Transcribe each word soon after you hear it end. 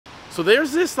So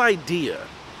there's this idea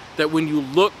that when you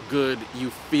look good, you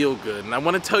feel good. And I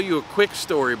want to tell you a quick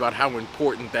story about how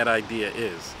important that idea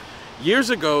is. Years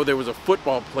ago, there was a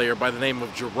football player by the name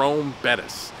of Jerome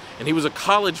Bettis. And he was a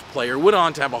college player, went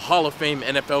on to have a Hall of Fame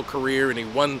NFL career, and he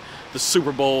won the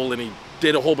Super Bowl, and he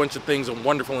did a whole bunch of things and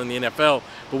wonderful in the NFL.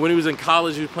 But when he was in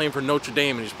college, he was playing for Notre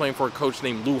Dame, and he was playing for a coach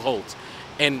named Lou Holtz.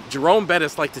 And Jerome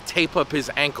Bettis liked to tape up his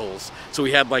ankles, so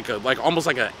he had almost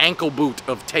like an ankle boot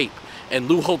of tape. And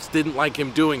Lou Holtz didn't like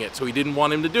him doing it, so he didn't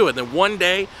want him to do it. Then one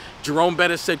day, Jerome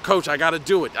Bettis said, "Coach, I gotta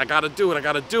do it, I gotta do it, I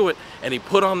gotta do it." And he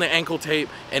put on the ankle tape,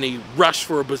 and he rushed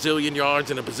for a bazillion yards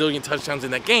and a bazillion touchdowns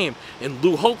in that game. And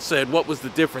Lou Holtz said, "What was the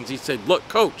difference?" He said, "Look,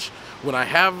 Coach, when I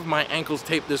have my ankles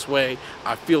taped this way,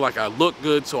 I feel like I look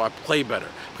good, so I play better."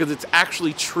 Because it's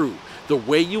actually true. The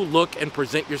way you look and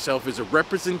present yourself is a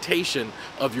representation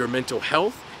of your mental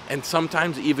health and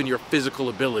sometimes even your physical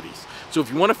abilities. So if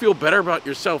you want to feel better about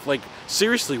yourself, like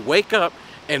seriously, wake up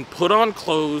and put on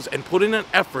clothes and put in an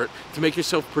effort to make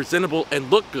yourself presentable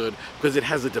and look good, because it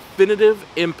has a definitive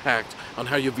impact on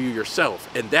how you view yourself,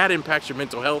 and that impacts your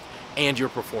mental health and your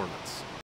performance.